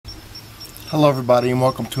Hello everybody and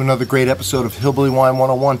welcome to another great episode of Hillbilly Wine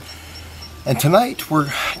 101. And tonight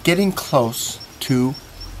we're getting close to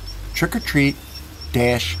trick-or-treat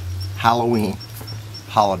Halloween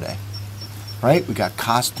holiday. Right? We got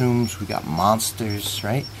costumes, we got monsters,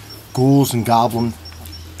 right? Ghouls and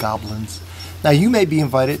goblins. Now you may be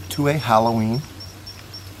invited to a Halloween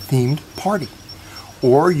themed party.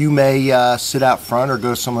 Or you may sit out front or go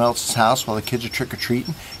to someone else's house while the kids are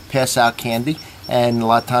trick-or-treating, pass out candy. And a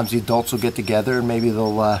lot of times the adults will get together and maybe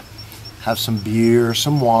they'll have some beer or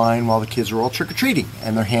some wine while the kids are all trick-or-treating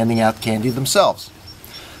and they're handing out candy themselves.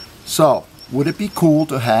 So, would it be cool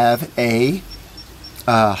to have a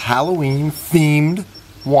Halloween-themed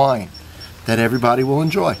wine that everybody will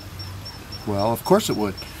enjoy? Well, of course it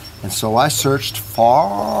would. And so I searched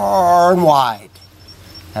far and wide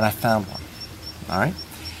and I found one. Alright?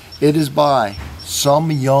 It is by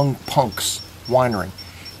Some Young Punks Winery.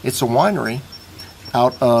 It's a winery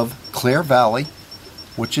out of Clare Valley,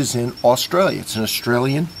 which is in Australia. It's an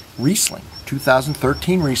Australian Riesling,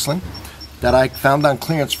 2013 Riesling, that I found on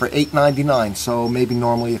clearance for $8.99. So maybe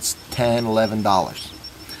normally it's $10, $11.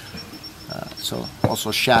 So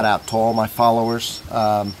also shout out to all my followers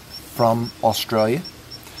from Australia.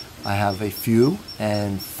 I have a few,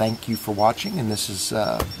 and thank you for watching. And this is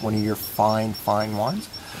one of your fine wines.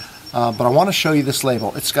 But I want to show you this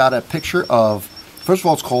label. It's got a picture of, first of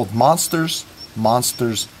all, it's called Monsters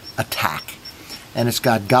Attack, and it's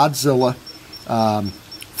got Godzilla,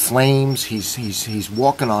 flames. He's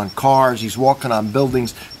walking on cars. He's walking on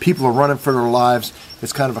buildings. People are running for their lives.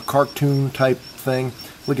 It's kind of a cartoon type thing.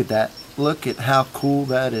 Look at that. Look at how cool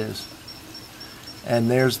that is. And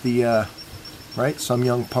there's the right, Some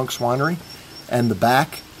Young Punks Winery, and the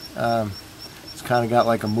back. It's kind of got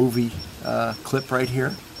like a movie clip right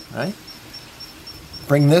here. Right.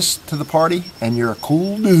 Bring this to the party, and you're a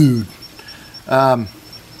cool dude.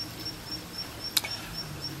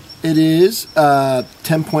 It is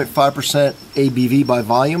 10.5% ABV by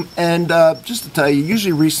volume, and just to tell you,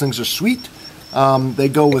 usually Rieslings are sweet. They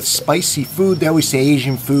go with spicy food. They always say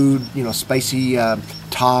Asian food, you know, spicy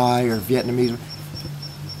Thai or Vietnamese.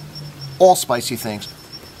 All spicy things.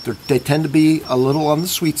 They tend to be a little on the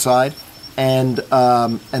sweet side, and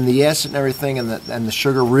the acid and everything, and the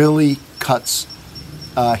sugar really cuts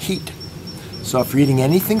heat. So if you're eating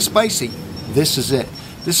anything spicy, this is it.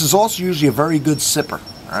 This is also usually a very good sipper,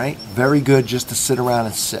 all right? Very good just to sit around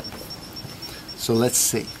and sip. So let's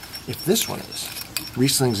see if this one is.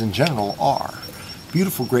 Rieslings in general are.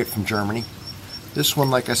 Beautiful grape from Germany. This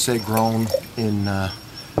one, like I said, grown in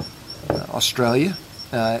Australia.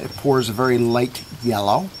 It pours a very light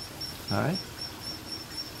yellow, all right?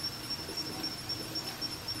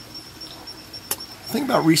 The thing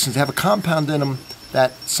about Rieslings, they have a compound in them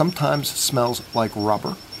that sometimes smells like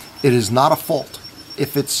rubber. It is not a fault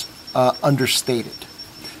if it's understated.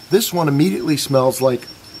 This one immediately smells like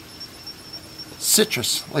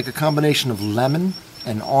citrus, like a combination of lemon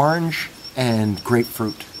and orange and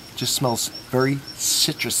grapefruit. It just smells very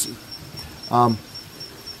citrusy.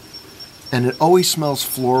 And it always smells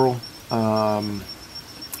floral.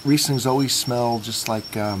 Rieslings always smell just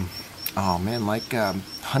like, like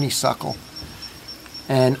honeysuckle.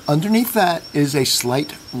 And underneath that is a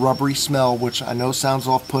slight rubbery smell, which I know sounds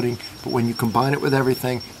off-putting, but when you combine it with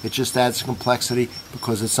everything, it just adds complexity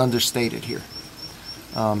because it's understated here.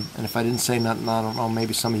 And if I didn't say nothing, I don't know,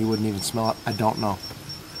 maybe some of you wouldn't even smell it. I don't know.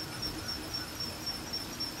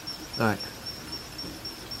 All right.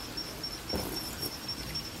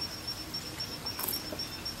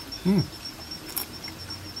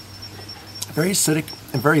 Very acidic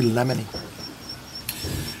and very lemony,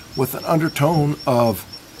 with an undertone of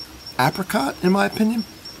apricot, in my opinion.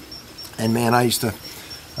 And man, I used to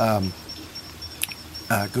go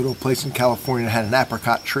to a place in California that had an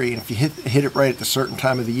apricot tree, and if you hit it right at a certain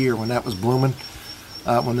time of the year when that was blooming,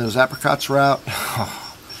 when those apricots were out,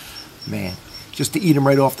 oh, man, just to eat them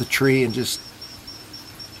right off the tree, and just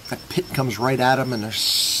that pit comes right at them, and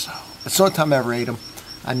it's the only time I ever ate them.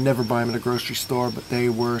 I never buy them at a grocery store, but they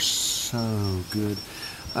were so good.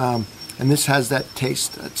 And this has that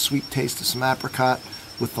taste, that sweet taste of some apricot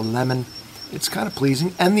with the lemon. It's kind of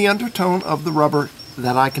pleasing. And the undertone of the rubber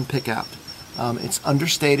that I can pick out. It's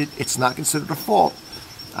understated. It's not considered a fault.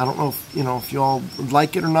 I don't know if you all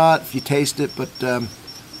like it or not, if you taste it, but and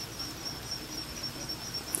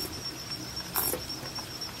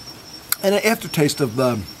an aftertaste of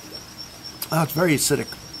it's very acidic.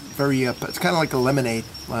 Very it's kind of like a lemonade,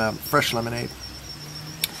 fresh lemonade,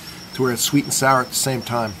 to where it's sweet and sour at the same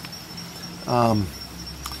time.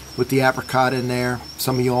 With the apricot in there,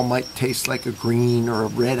 some of y'all might taste like a green or a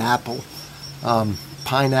red apple.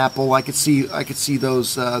 pineapple. I could see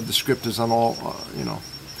those descriptors on all,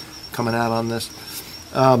 coming out on this.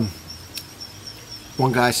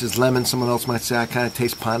 One guy says lemon. Someone else might say I kind of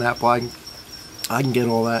taste pineapple. I can get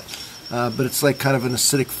all that, but it's like kind of an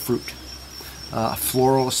acidic fruit,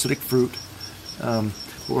 floral acidic fruit.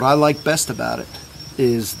 What I like best about it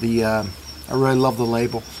is I really love the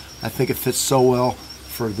label. I think it fits so well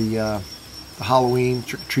for the Halloween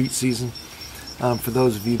trick-or-treat season. For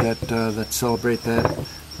those of you that celebrate that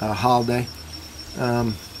holiday.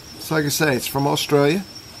 So like I say, it's from Australia,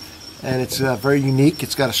 and it's very unique.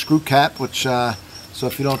 It's got a screw cap, which so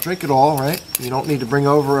if you don't drink it all, right, you don't need to bring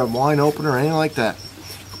over a wine opener or anything like that.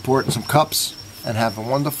 You can pour it in some cups and have a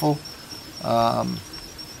wonderful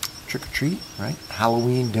trick-or-treat, right?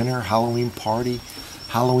 Halloween dinner, Halloween party,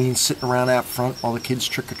 Halloween sitting around out front while the kids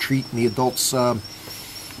trick-or-treat and the adults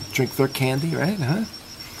drink their candy, right? Huh?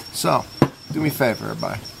 So, do me a favor,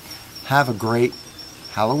 everybody. Have a great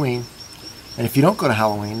Halloween. And if you don't go to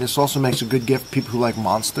Halloween, this also makes a good gift for people who like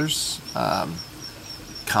monsters,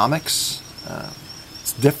 comics.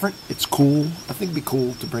 It's different. It's cool. I think it'd be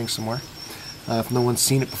cool to bring somewhere. If no one's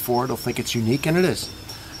seen it before, they'll think it's unique, and it is.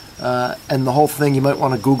 And the whole thing, you might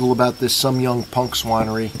want to Google about this Some Young Punks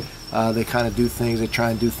Winery. They kind of do things. They try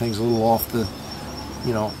and do things a little off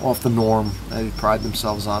the norm. They pride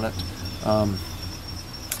themselves on it.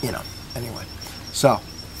 Anyway. So,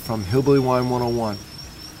 from Hillbilly Wine 101,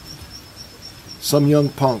 Some Young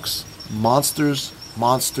Punks, monsters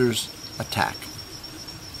attack.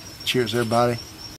 Cheers, everybody.